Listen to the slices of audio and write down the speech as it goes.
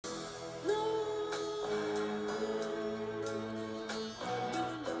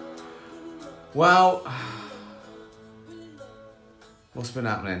Well, what's been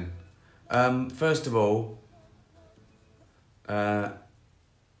happening? First of all,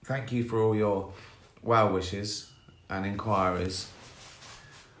 thank you for all your well wishes and inquiries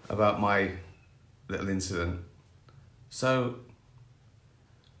about my little incident. So,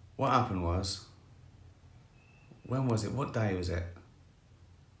 what happened was, when was it? What day was it?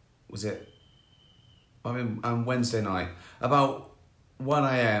 Wednesday night. About 1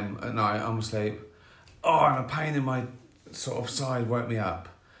 a.m. at night, I'm asleep. Oh, and a pain in my sort of side woke me up.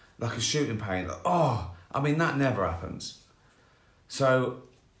 Like a shooting pain. Oh, I mean, that never happens. So,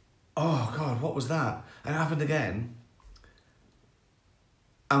 oh God, what was that? And it happened again.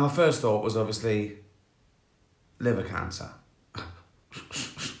 And my first thought was obviously liver cancer.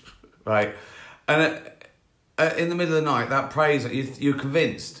 Right? And in the middle of the night, that praise, you're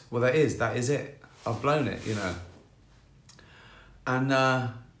convinced, well, that is it. I've blown it, you know. And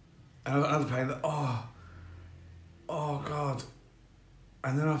I got another pain that, oh God.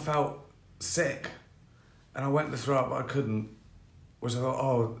 And then I felt sick. And I went to throw up, but I couldn't. Which I thought,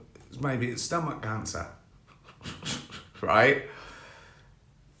 oh, maybe it's stomach cancer. Right?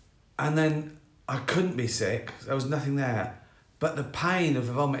 And then I couldn't be sick. There was nothing there. But the pain of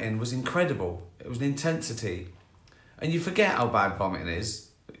the vomiting was incredible. It was an intensity. And you forget how bad vomiting is.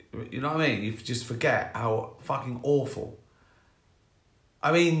 You know what I mean? You just forget how fucking awful.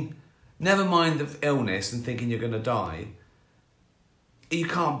 I mean, never mind the illness and thinking you're going to die. You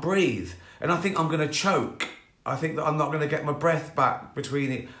can't breathe. And I think I'm going to choke. I think that I'm not going to get my breath back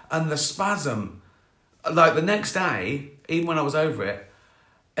between it. And the spasm, like the next day, even when I was over it,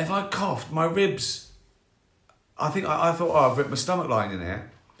 if I coughed, my ribs, I thought, oh, I've ripped my stomach line in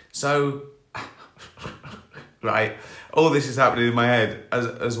here. So, right, all this is happening in my head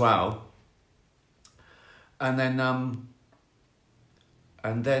as well. And then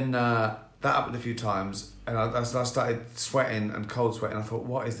that happened a few times, and I started sweating and cold sweating. I thought,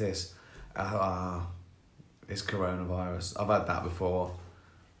 what is this? It's coronavirus. I've had that before.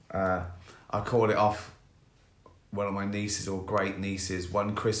 I called it off one of my nieces, or great nieces,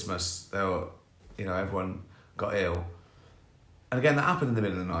 one Christmas. They were, everyone got ill. And again, that happened in the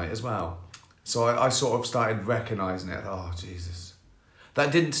middle of the night as well. So I sort of started recognising it. Oh, Jesus.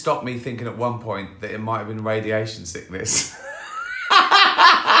 That didn't stop me thinking at one point that it might have been radiation sickness.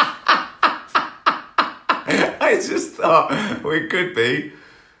 I just thought, well, it could be.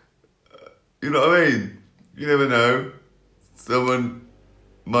 You know what I mean? You never know. Someone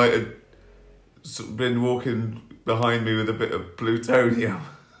might have been walking behind me with a bit of plutonium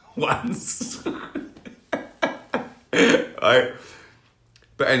once. Right?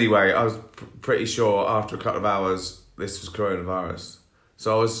 But anyway, I was pretty sure after a couple of hours this was coronavirus.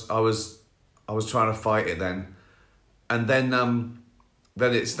 So I was trying to fight it then, and then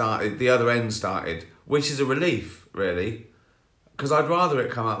it started. The other end started, which is a relief, really, because I'd rather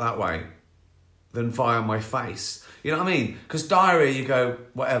it come out that way than fire on my face. You know what I mean? Because diarrhea, you go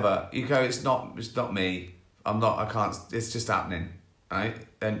whatever. You go, it's not me. I can't. It's just happening, right?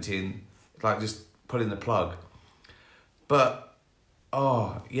 Emptying, like just pulling the plug. But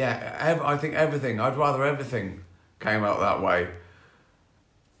oh yeah, I think everything. I'd rather everything came out that way.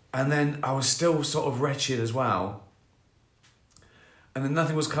 And then I was still sort of wretched as well. And then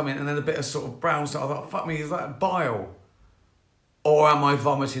nothing was coming, and then a bit of sort of brown stuff. I thought, fuck me, is that bile? Or am I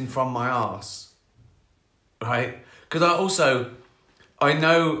vomiting from my arse? Right? Because I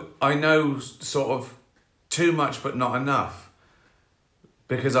know sort of too much but not enough.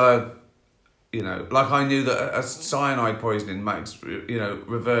 Because like I knew that a cyanide poisoning makes,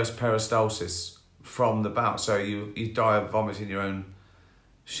 reverse peristalsis from the bowel. So you die of vomiting your own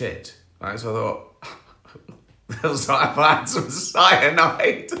shit, right? So I thought, I've had some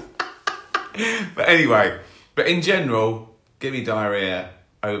cyanide. But anyway, in general, give me diarrhea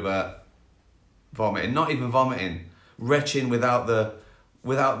over vomiting. Not even vomiting, retching without the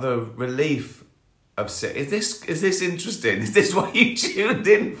relief of sick. Is this interesting? Is this what you tuned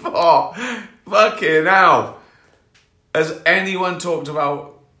in for? Fucking hell. Has anyone talked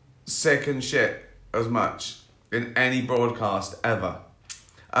about sick and shit as much in any broadcast ever?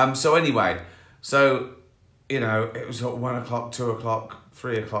 So anyway, it was at 1 o'clock, 2 o'clock,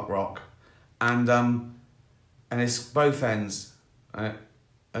 3 o'clock rock, and it's both ends, right?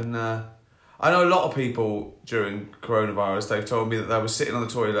 And I know a lot of people during coronavirus, they've told me that they were sitting on the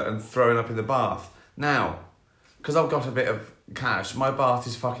toilet and throwing up in the bath. Now, because I've got a bit of cash, my bath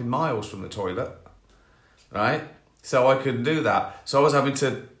is fucking miles from the toilet, right? So I couldn't do that. So I was having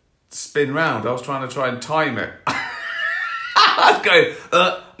to spin round. I was trying and time it. I'd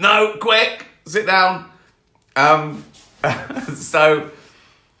go, no, quick, sit down. So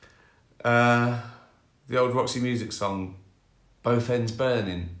The old Roxy Music song, Both Ends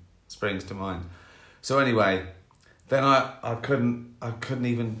Burning, springs to mind. So anyway, then I couldn't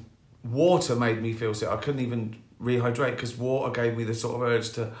even, water made me feel sick. I couldn't even rehydrate because water gave me the sort of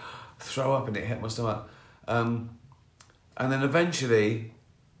urge to throw up and it hit my stomach. And then eventually,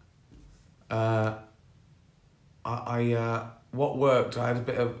 what worked, I had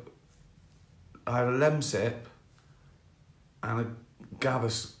a Lemsip and a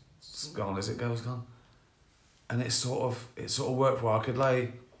Gaviscon, is it Gaviscon? And it sort of worked for a while.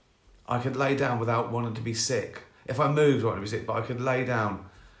 I could lay down without wanting to be sick. If I moved, I wanted to be sick, but I could lay down.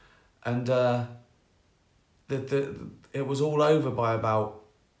 And it was all over by about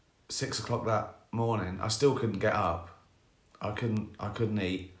 6 o'clock that morning. I still couldn't get up. I couldn't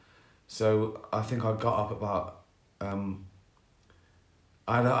eat. So I think I got up about, I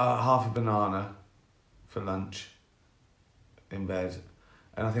had half a banana for lunch in bed.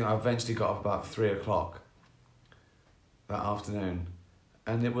 And I think I eventually got up about 3 o'clock that afternoon.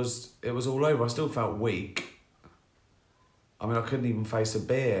 And it was all over. I still felt weak. I mean, I couldn't even face a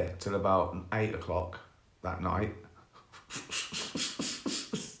beer till about 8 o'clock that night.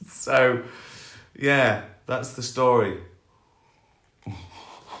 So, yeah, that's the story.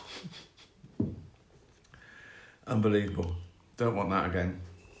 Unbelievable. Don't want that again.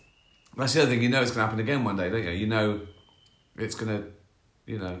 That's the other thing, you know it's going to happen again one day, don't you? You know it's going to,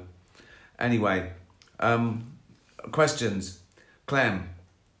 you know. Anyway, questions. Clem,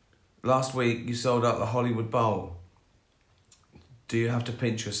 last week you sold out the Hollywood Bowl. Do you have to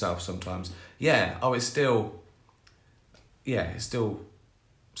pinch yourself sometimes? Yeah. Oh, it's still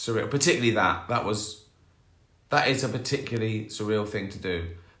surreal. Particularly that is a particularly surreal thing to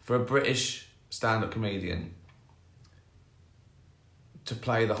do. For a British stand-up comedian to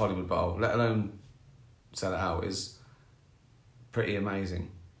play the Hollywood Bowl, let alone sell it out, is pretty amazing.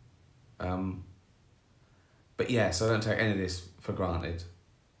 But yes, I don't take any of this for granted.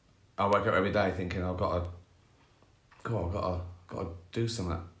 I wake up every day thinking I've got to do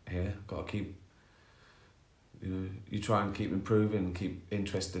something here. Got to keep, you try and keep improving, keep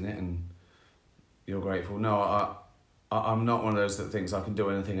interest in it, and you're grateful. No, I'm not one of those that thinks I can do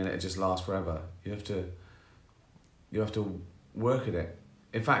anything and it just lasts forever. You have to work at it.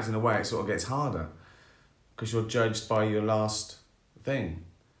 In fact, in a way, it sort of gets harder because you're judged by your last thing.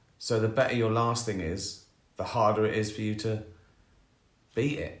 So the better your last thing is, the harder it is for you to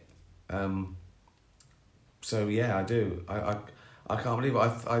beat it. So yeah, I do. I can't believe it.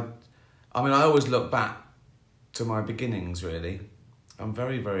 I mean, I always look back to my beginnings, really. I'm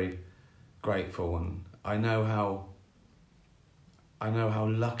very, very grateful, and I know how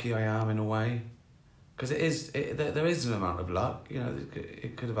lucky I am in a way. Because there is an amount of luck.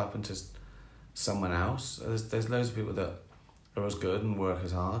 It could have happened to someone else. There's loads of people that are as good and work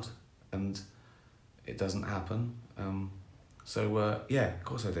as hard, and it doesn't happen. Yeah, of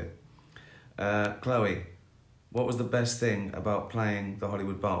course I did. Chloe, what was the best thing about playing the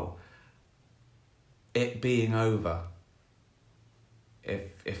Hollywood Bowl? It being over,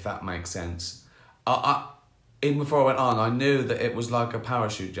 if that makes sense. Even before I went on, I knew that it was like a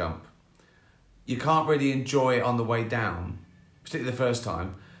parachute jump. You can't really enjoy it on the way down, particularly the first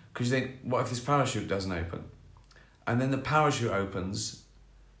time, because you think, what if this parachute doesn't open? And then the parachute opens,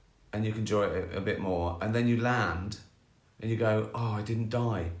 and you can enjoy it a bit more, and then you land, and you go, oh, I didn't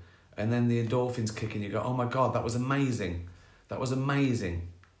die. And then the endorphins kick in, you go, oh my God, that was amazing. That was amazing.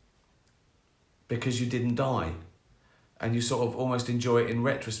 Because you didn't die. And you sort of almost enjoy it in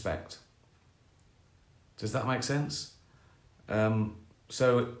retrospect. Does that make sense?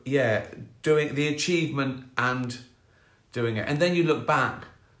 So yeah, doing the achievement and doing it. And then you look back,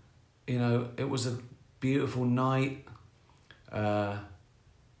 it was a beautiful night.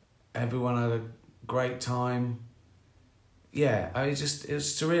 Everyone had a great time. Yeah, it was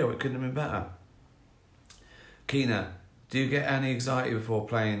surreal. It couldn't have been better. Keena, do you get any anxiety before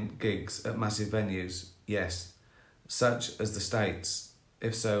playing gigs at massive venues? Yes. Such as the States.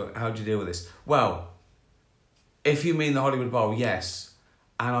 If so, how do you deal with this? Well, if you mean the Hollywood Bowl, yes.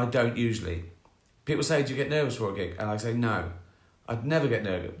 And I don't usually. People say, do you get nervous for a gig? And I say, no. I'd never get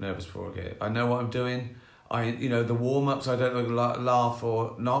nervous for a gig. I know what I'm doing. The warm-ups, I don't laugh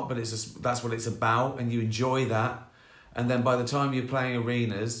or not, but that's what it's about, and you enjoy that. And then by the time you're playing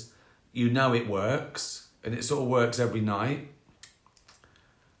arenas, you know it works, and it sort of works every night.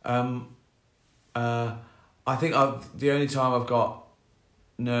 I think the only time I've got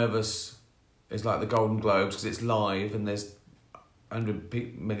nervous is like the Golden Globes, because it's live and there's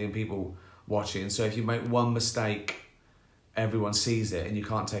 100 million people watching. So if you make one mistake, everyone sees it and you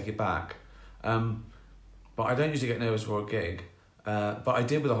can't take it back. But I don't usually get nervous for a gig. But I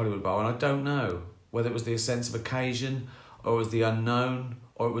did with the Hollywood Bowl, and I don't know whether it was the sense of occasion, or it was the unknown,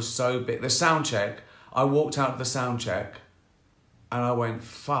 or it was so big. The sound check, I walked out of the sound check, and I went,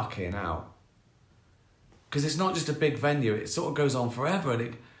 fucking hell. Because it's not just a big venue, it sort of goes on forever,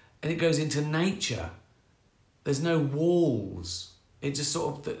 and it goes into nature. There's no walls. It just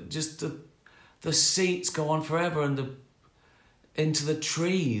sort of, the seats go on forever, and into the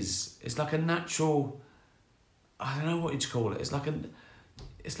trees. It's like a natural, I don't know what you'd call it. It's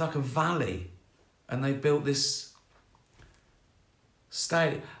like a valley, and they built this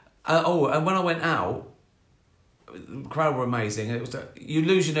state. And when I went out, the crowd were amazing, and it was you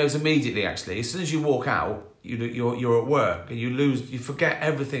lose your nose immediately. Actually, as soon as you walk out, you're at work, and you forget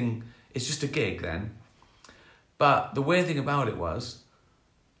everything. It's just a gig then. But the weird thing about it was,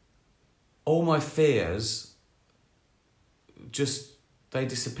 all my fears they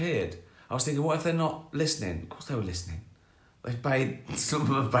disappeared. I was thinking, what if they're not listening? Of course they were listening. Some of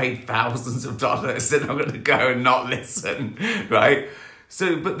them have paid thousands of dollars. They're not going to go and not listen, right?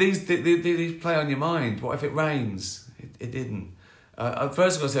 So, but these play on your mind. What if it rains? It didn't.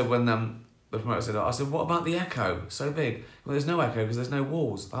 First of all, I said when the promoter said, I said, what about the echo? So big. Well, there's no echo because there's no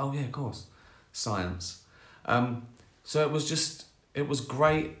walls. Oh yeah, of course. Science. So it was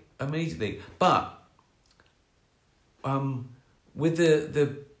great immediately. But with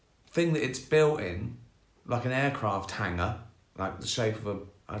the thing that it's built in, like an aircraft hangar, like the shape of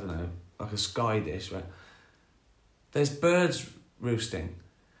like a sky dish, right? There's birds roosting.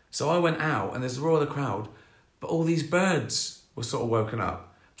 So I went out, and there's the roar of the crowd, but all these birds were sort of woken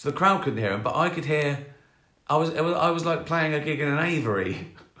up. So the crowd couldn't hear them, but I could hear. I was like playing a gig in an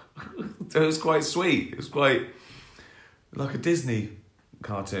aviary. It was quite sweet. It was quite like a Disney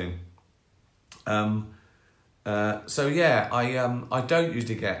cartoon. So yeah, I don't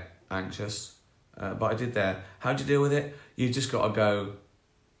usually get anxious, but I did there. How do you deal with it? You just got to go.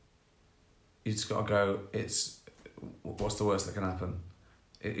 It's what's the worst that can happen?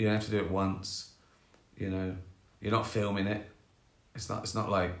 You don't have to do it once. You know, you're not filming it. It's not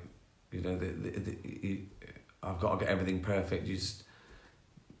like, you know, I've got to get everything perfect. You just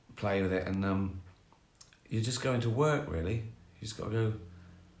play with it, and you're just going to work, really. You just got to go.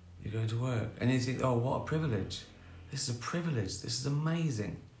 You're going to work, and you think, oh, what a privilege! This is a privilege. This is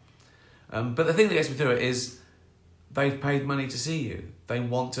amazing. But the thing that gets me through it is, they've paid money to see you. They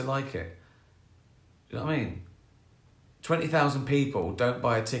want to like it. You know what I mean? 20,000 people don't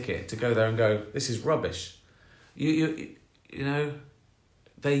buy a ticket to go there and go, this is rubbish. You know,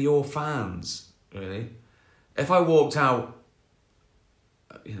 they're your fans, really. If I walked out,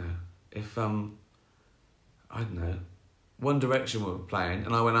 you know, if I don't know, One Direction were playing,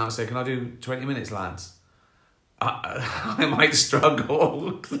 and I went out and said, can I do 20 minutes, lads? I might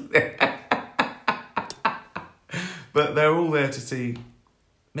struggle. But they're all there to see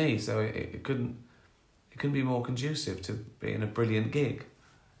me, so it couldn't be more conducive to being a brilliant gig.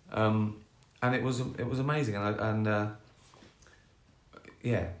 And it was amazing, and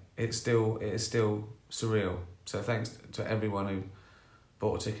yeah, it is still surreal. So thanks to everyone who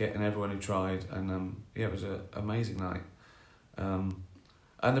bought a ticket and everyone who tried, and yeah, it was an amazing night. And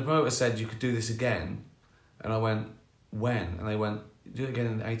the promoter said you could do this again, and I went, when? And they went, do it again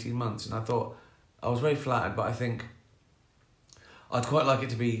in 18 months. And I thought, I was very flattered, but I think I'd quite like it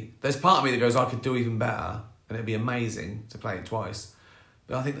to be, there's part of me that goes, I could do even better, and it'd be amazing to play it twice.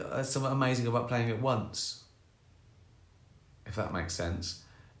 But I think there's something amazing about playing it once, if that makes sense.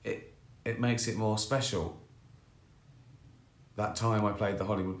 It makes it more special. That time I played the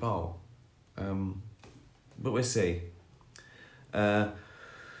Hollywood Bowl. But we'll see.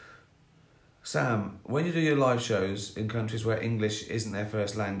 Sam, when you do your live shows in countries where English isn't their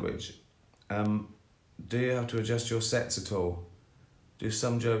first language, do you have to adjust your sets at all? Do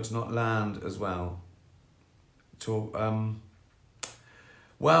some jokes not land as well?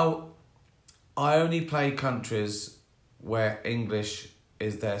 Well, I only play countries where English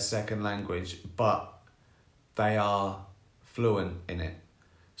is their second language, but they are fluent in it.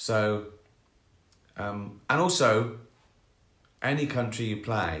 So, and also, any country you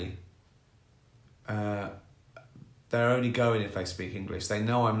play, they're only going if they speak English. They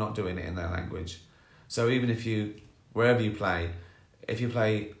know I'm not doing it in their language. So even if wherever you play, if you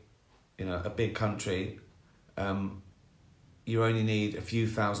play, you know, a big country, you only need a few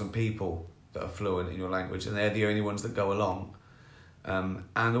thousand people that are fluent in your language, and they're the only ones that go along.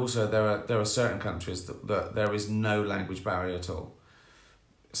 And also there are certain countries that there is no language barrier at all.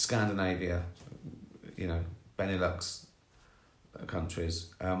 Scandinavia, you know, Benelux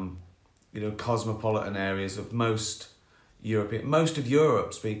countries, you know, cosmopolitan areas of most of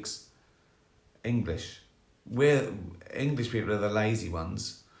Europe speaks English. we're English people are the lazy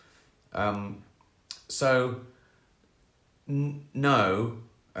ones. So no,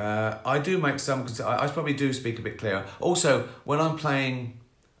 I do make some. I probably do speak a bit clearer. Also, when I'm playing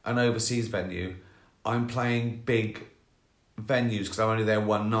an overseas venue, I'm playing big venues because I'm only there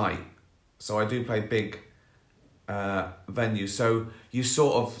one night. So I do play big venues. So you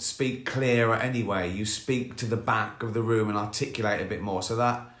sort of speak clearer anyway. You speak to the back of the room and articulate a bit more. So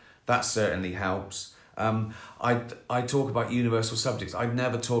that certainly helps. I talk about universal subjects. I'd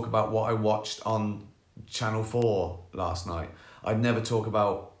never talk about what I watched on Channel 4 last night. I'd never talk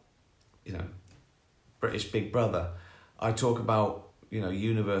about, British Big Brother. I talk about,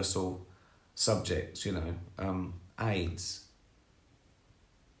 universal subjects, AIDS,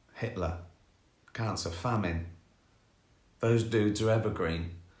 Hitler, cancer, famine. Those dudes are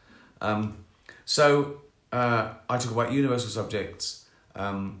evergreen. So I talk about universal subjects.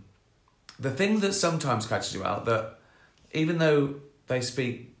 The thing that sometimes catches you out, that even though they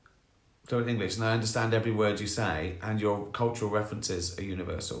speak fluent English and I understand every word you say and your cultural references are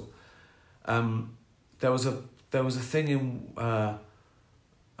universal, there was a thing in I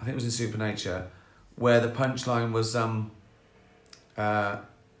think it was in Supernature where the punchline was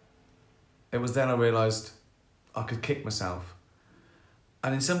it was then I realised I could kick myself,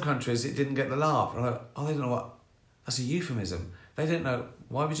 and in some countries it didn't get the laugh. And I thought, oh, they don't know what, that's a euphemism. They don't know,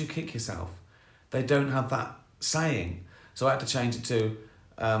 why would you kick yourself? They don't have that saying. So I had to change it to,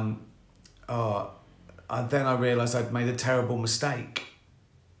 then I realised I'd made a terrible mistake,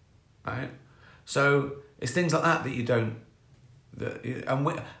 right? So it's things like that you don't,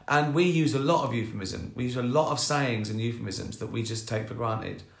 and we use a lot of euphemism. We use a lot of sayings and euphemisms that we just take for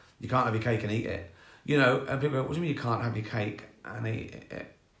granted. You can't have your cake and eat it. And people go, what do you mean you can't have your cake and eat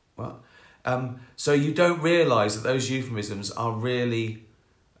it? What? So you don't realise that those euphemisms are really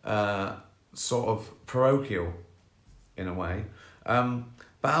sort of parochial in a way. But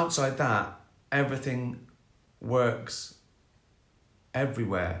outside that, everything works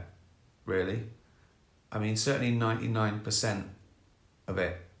everywhere, really. I mean, certainly 99% of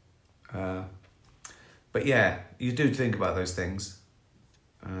it. But yeah, you do think about those things.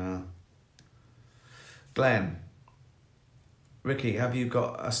 Glenn, Ricky, have you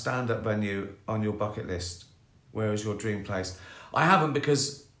got a stand-up venue on your bucket list? Where is your dream place? I haven't,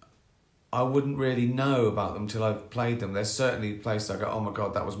 because I wouldn't really know about them till I've played them. There's certainly places I go, oh my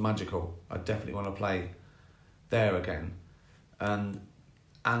God, that was magical. I definitely want to play there again. And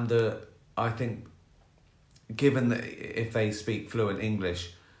I think, given that if they speak fluent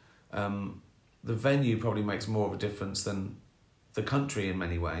English, the venue probably makes more of a difference than the country in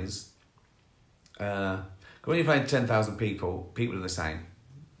many ways. When you're playing 10,000 people are the same,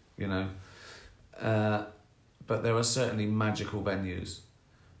 but there are certainly magical venues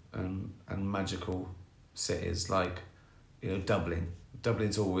and magical cities like, Dublin.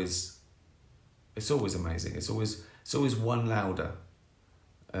 Dublin's always amazing. It's always one louder.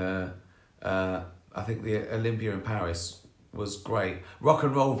 I think the Olympia in Paris was great. Rock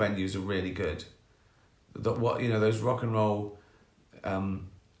and roll venues are really good. Those rock and roll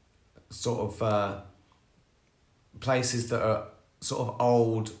sort of places that are sort of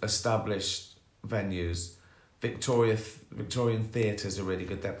old, established venues. Victorian theatres are really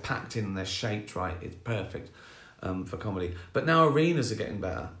good. They're packed in and they're shaped right. It's perfect for comedy. But now arenas are getting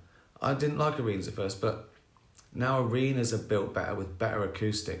better. I didn't like arenas at first, but now arenas are built better with better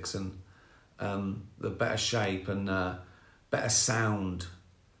acoustics and the better shape and better sound.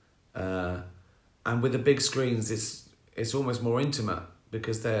 And with the big screens, it's almost more intimate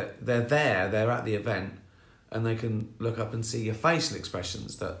because they're at the event, and they can look up and see your facial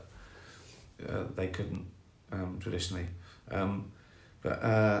expressions that they couldn't traditionally.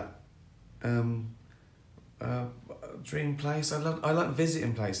 Dream place. I like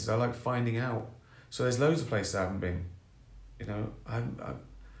visiting places. I like finding out. So there's loads of places I haven't been.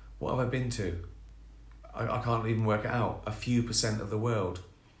 What have I been to? I can't even work it out. A few % of the world.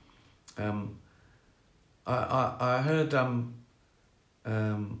 I heard.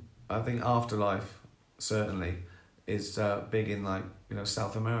 I think Afterlife certainly is big in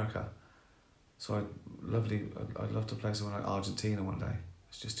South America. So I'd love to play somewhere like Argentina one day.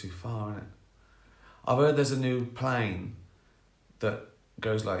 It's just too far, isn't it? I've heard there's a new plane that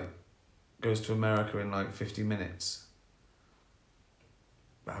goes to America in 50 minutes.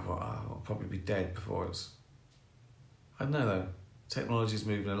 I'll probably be dead before it's... I don't know though. Technology's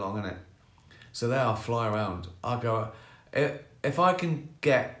moving along, isn't it? So there, I'll fly around. I'll go... If I can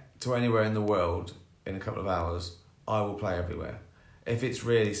get to anywhere in the world in a couple of hours, I will play everywhere. If it's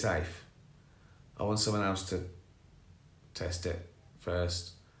really safe. I want someone else to test it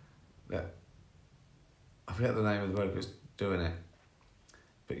first. I forget the name of the bloke who's doing it,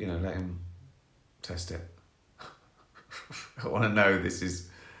 but you know, let him test it. I want to know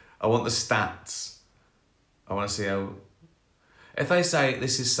I want the stats. I want to see how, if they say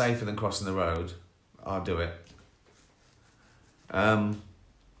this is safer than crossing the road, I'll do it.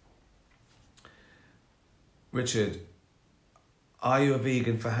 Richard, are you a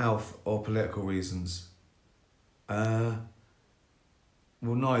vegan for health or political reasons? Well,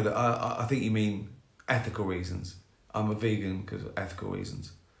 neither. I think you mean ethical reasons. I'm a vegan because of ethical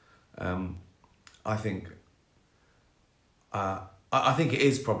reasons. I think it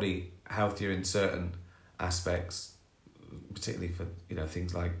is probably healthier in certain aspects, particularly for, you know,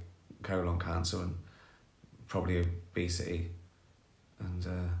 things like colon cancer and probably obesity and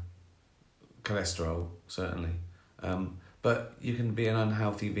cholesterol, certainly. But you can be an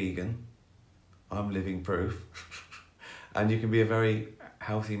unhealthy vegan. I'm living proof. And you can be a very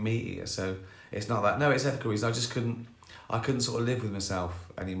healthy meat eater. So it's not that. No, it's ethical reasons. I couldn't sort of live with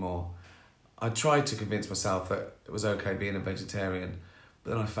myself anymore. I tried to convince myself that it was okay being a vegetarian,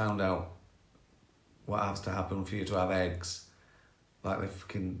 but then I found out what has to happen for you to have eggs. Like they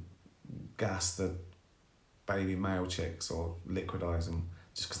fucking gas the baby male chicks or liquidise them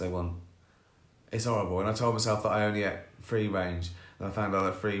just because they want. It's horrible. And I told myself that I only ate free range, and I found out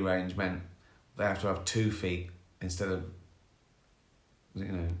that free range meant they have to have 2 feet instead of, you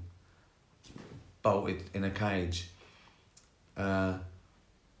know, bolted in a cage. And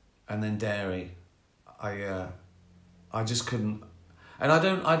then dairy, I just couldn't, and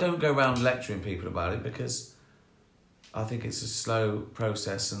I don't go around lecturing people about it because I think it's a slow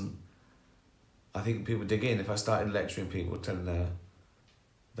process, and I think people dig in if I started lecturing people, telling them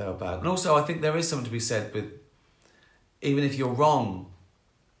they're bad. And also I think there is something to be said with, even if you're wrong,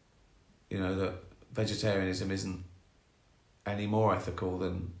 you know, that vegetarianism isn't any more ethical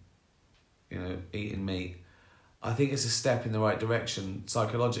than, you know, eating meat. I think it's a step in the right direction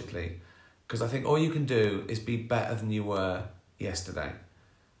psychologically, because I think all you can do is be better than you were yesterday.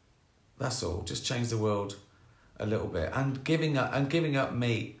 That's all. Just change the world a little bit, and giving up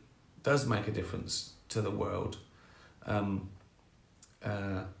meat does make a difference to the world.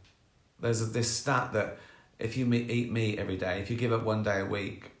 There's this stat that if you eat meat every day, if you give up 1 day a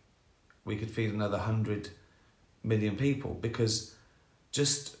week, we could feed another 100 million people, because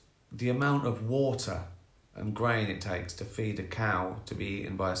just the amount of water and grain it takes to feed a cow to be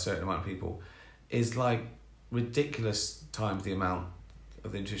eaten by a certain amount of people is like ridiculous times the amount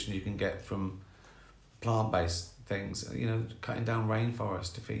of the nutrition you can get from plant-based things, you know, cutting down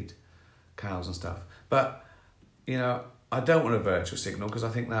rainforests to feed cows and stuff. But, you know, I don't want a virtual signal because I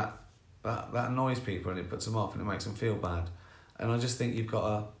think that annoys people and it puts them off and it makes them feel bad. And I just think you've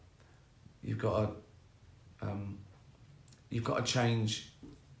got to change.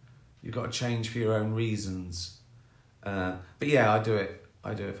 You've got to change for your own reasons. But yeah, I do it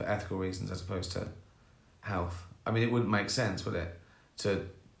for ethical reasons as opposed to health. I mean, it wouldn't make sense, would it? To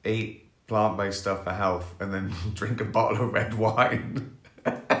eat plant-based stuff for health and then drink a bottle of red wine.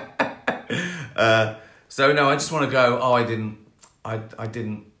 So no, I just want to go, I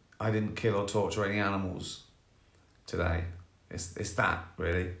didn't kill or torture any animals today. It's that,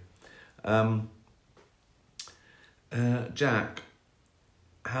 really. Jack,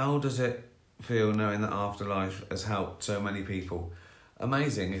 how does it feel knowing that Afterlife has helped so many people?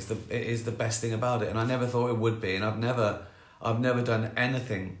 Amazing. It is the best thing about it, and I never thought it would be. And I've never done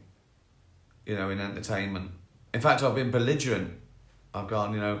anything, you know, in entertainment. In fact, I've been belligerent. I've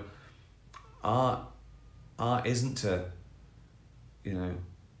gone, you know, art isn't to, you know,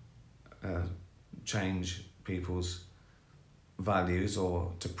 change people's values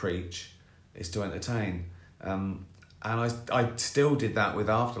or to preach. It's to entertain. And I still did that with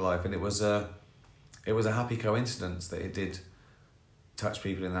Afterlife, and it was a happy coincidence that it did touch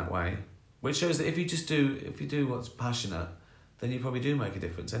people in that way, which shows that if you do what's passionate, then you probably do make a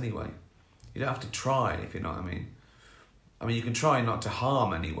difference anyway. You don't have to try, if you know what I mean. I mean, you can try not to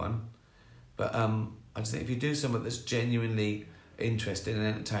harm anyone, but I just think if you do something that's genuinely interesting and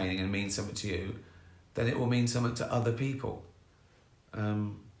entertaining and means something to you, then it will mean something to other people.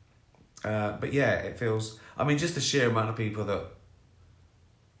 But yeah, it feels, I mean, just the sheer amount of people that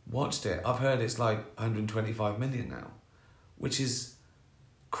watched it. I've heard it's like 125 million now, which is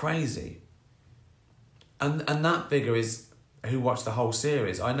crazy. And that figure is who watched the whole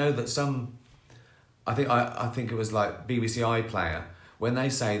series. I know that some, I think it was like BBC iPlayer, when they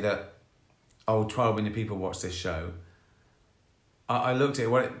say that, 12 million people watched this show, I looked at it,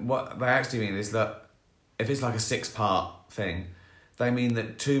 what they actually mean is that if it's like a 6-part thing, they mean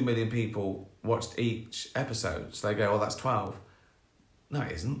that 2 million people watched each episode. So they go, that's 12. No,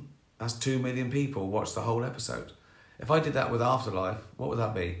 it isn't. That's 2 million people watched the whole episode. If I did that with Afterlife, what would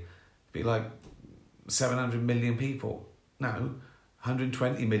that be? It'd be like 700 million people. No,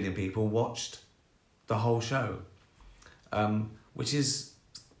 120 million people watched the whole show, which is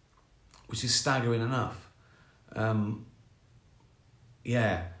staggering enough.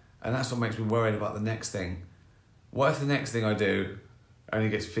 Yeah, and that's what makes me worried about the next thing. What if the next thing I do only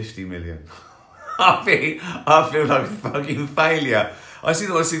gets 50 million? I feel like a fucking failure. I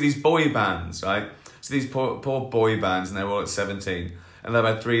see these boy bands, right? So these poor boy bands, and they're all at 17, and they've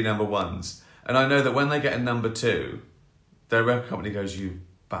had 3 number ones. And I know that when they get a number 2, their record company goes, "You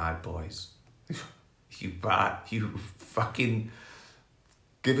bad boys, you fucking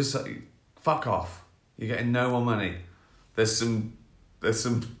give us fuck off. You're getting no more money. There's some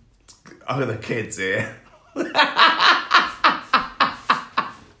other kids here."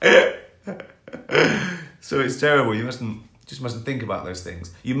 So it's terrible. You mustn't think about those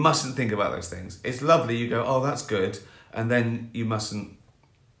things. You mustn't think about those things. It's lovely. You go, "Oh, that's good," and then you mustn't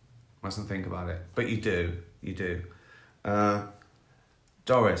think about it. But you do.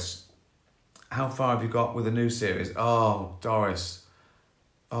 Doris, how far have you got with the new series? Oh, Doris.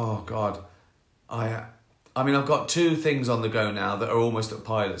 Oh God, I mean, I've got 2 things on the go now that are almost at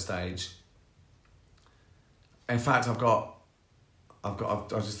pilot stage. In fact, I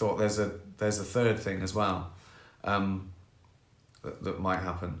just thought there's a 3rd thing as well, that might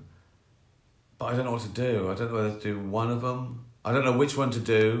happen. But I don't know what to do. I don't know whether to do one of them. I don't know which one to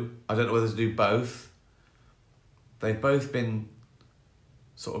do. I don't know whether to do both. They've both been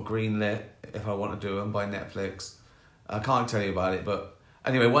sort of greenlit if I want to do them by Netflix. I can't tell you about it, but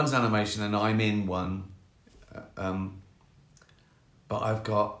anyway, one's animation and I'm in one. But I've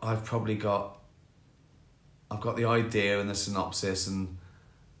got the idea and the synopsis, and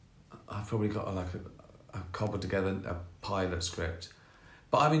I've probably got a cobbled together a pilot script.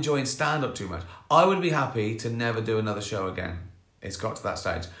 But I'm enjoying stand-up too much. I would be happy to never do another show again. It's got to that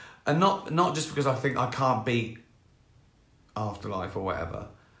stage. And not just because I think I can't beat Afterlife or whatever,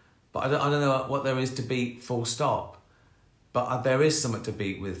 but I don't know what there is to beat full stop. But there is something to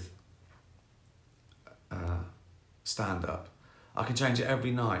beat with stand-up. I can change it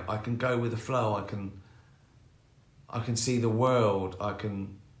every night. I can go with the flow. I can see the world. I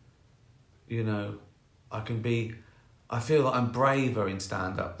feel that I'm braver in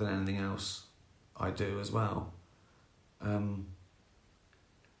stand-up than anything else I do as well.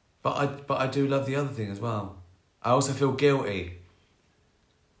 But I do love the other thing as well. I also feel guilty.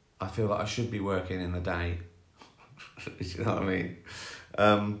 I feel like I should be working in the day. You know what I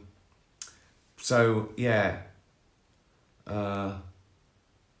mean? So yeah.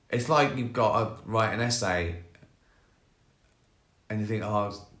 It's like you've got to write an essay and you think,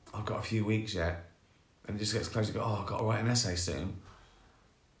 "Oh, I've got a few weeks yet." And it just gets close, you go, "Oh, I've got to write an essay soon."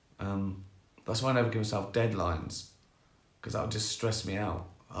 That's why I never give myself deadlines, because that would just stress me out.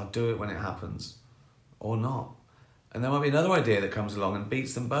 I'll do it when it happens, or not. And there might be another idea that comes along and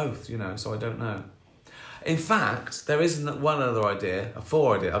beats them both, so I don't know. In fact, there isn't one other idea, I've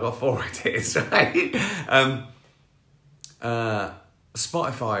got 4 ideas, right?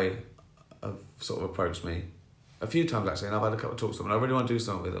 Spotify have sort of approached me a few times actually, and I've had a couple of talks to them, and I really want to do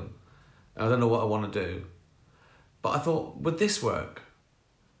something with them. And I don't know what I want to do. But I thought, would this work?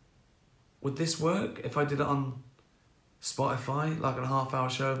 Would this work if I did it on Spotify, like a half-hour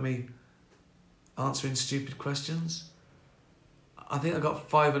show of me answering stupid questions? I think I got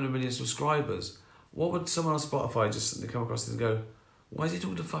 500 million subscribers. What would someone on Spotify just come across this and go, "Why is he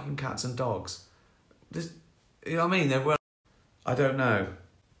talking to fucking cats and dogs?" You know what I mean? I don't know,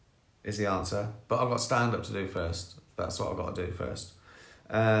 is the answer. But I've got stand-up to do first. That's what I've got to do first.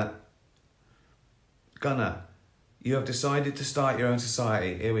 Gunnar, you have decided to start your own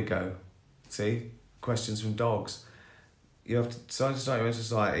society. Here we go. See? Questions from dogs. You have decided to start your own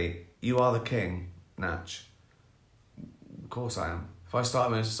society. You are the king, Natch. Of course I am. If I start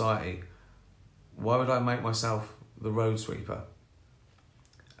my own society, why would I make myself the road sweeper?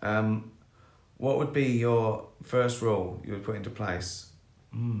 What would be your first rule you would put into place?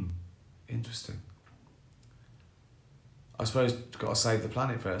 Interesting. I suppose you've got to save the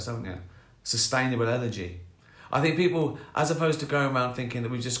planet first, haven't you? Sustainable energy. I think people, as opposed to going around thinking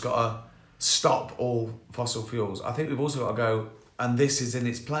that we've just got to stop all fossil fuels, I think we've also got to go, and this is in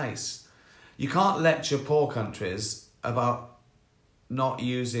its place. You can't lecture poor countries about not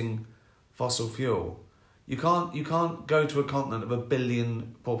using fossil fuel. You can't go to a continent of 1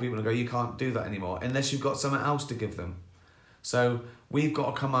 billion poor people and go, "You can't do that anymore," unless you've got something else to give them. So we've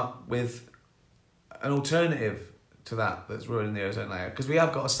got to come up with an alternative to that's ruining the ozone layer, because we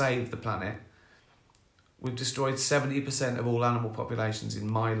have got to save the planet. We've destroyed 70% of all animal populations in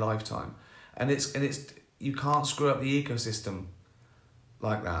my lifetime, and it's you can't screw up the ecosystem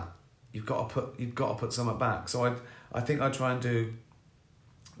like that. You've got to put something back. So I think I'd try and do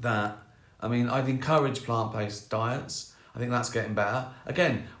that. I mean, I'd encourage plant-based diets. I think that's getting better.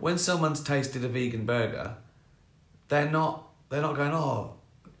 Again, when someone's tasted a vegan burger, they're not going, oh,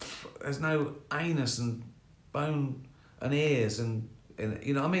 there's no anus and bone and ears and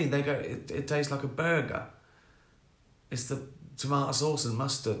you know what I mean? They go, it tastes like a burger. It's the tomato sauce and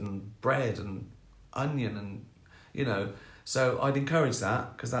mustard and bread and onion and, you know. So I'd encourage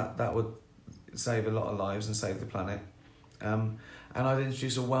that, because that would save a lot of lives and save the planet. And I'd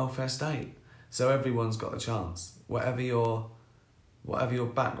introduce a welfare state, so everyone's got a chance, whatever your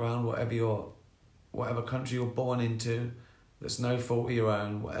background, whatever country you're born into, that's no fault of your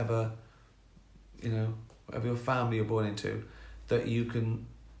own, whatever your family you're born into, that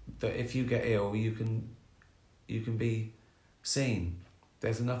if you get ill, you can be seen.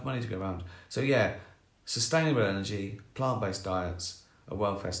 There's enough money to go around. So yeah, sustainable energy, plant-based diets, a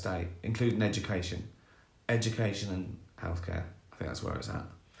welfare state, including education and healthcare. I think that's where it's at.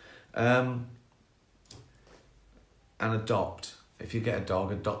 And adopt. If you get a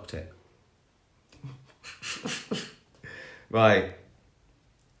dog, adopt it. Right.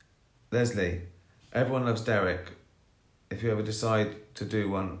 Leslie, everyone loves Derek. If you ever decide to do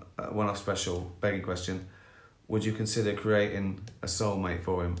one-off special, begging question, would you consider creating a soulmate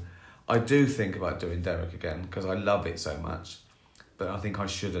for him? I do think about doing Derek again, because I love it so much, but I think I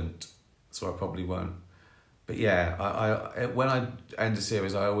shouldn't, so I probably won't. But yeah, I when I end a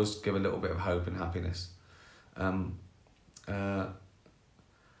series, I always give a little bit of hope and happiness. And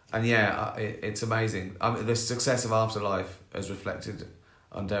yeah, it's amazing. The success of Afterlife has reflected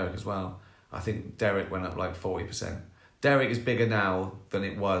on Derek as well. I think Derek went up like 40%. Derek is bigger now than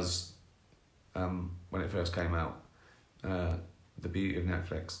it was when it first came out. The beauty of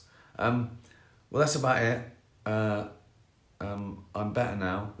Netflix. Well, that's about it. I'm better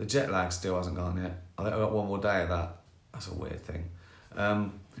now. The jet lag still hasn't gone yet. I think I've got one more day of that. That's a weird thing.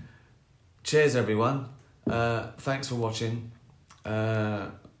 Cheers, everyone. Thanks for watching.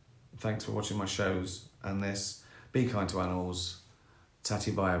 Thanks for watching my shows and this. Be kind to animals.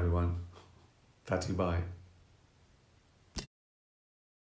 Tatty bye, everyone. Tatty bye.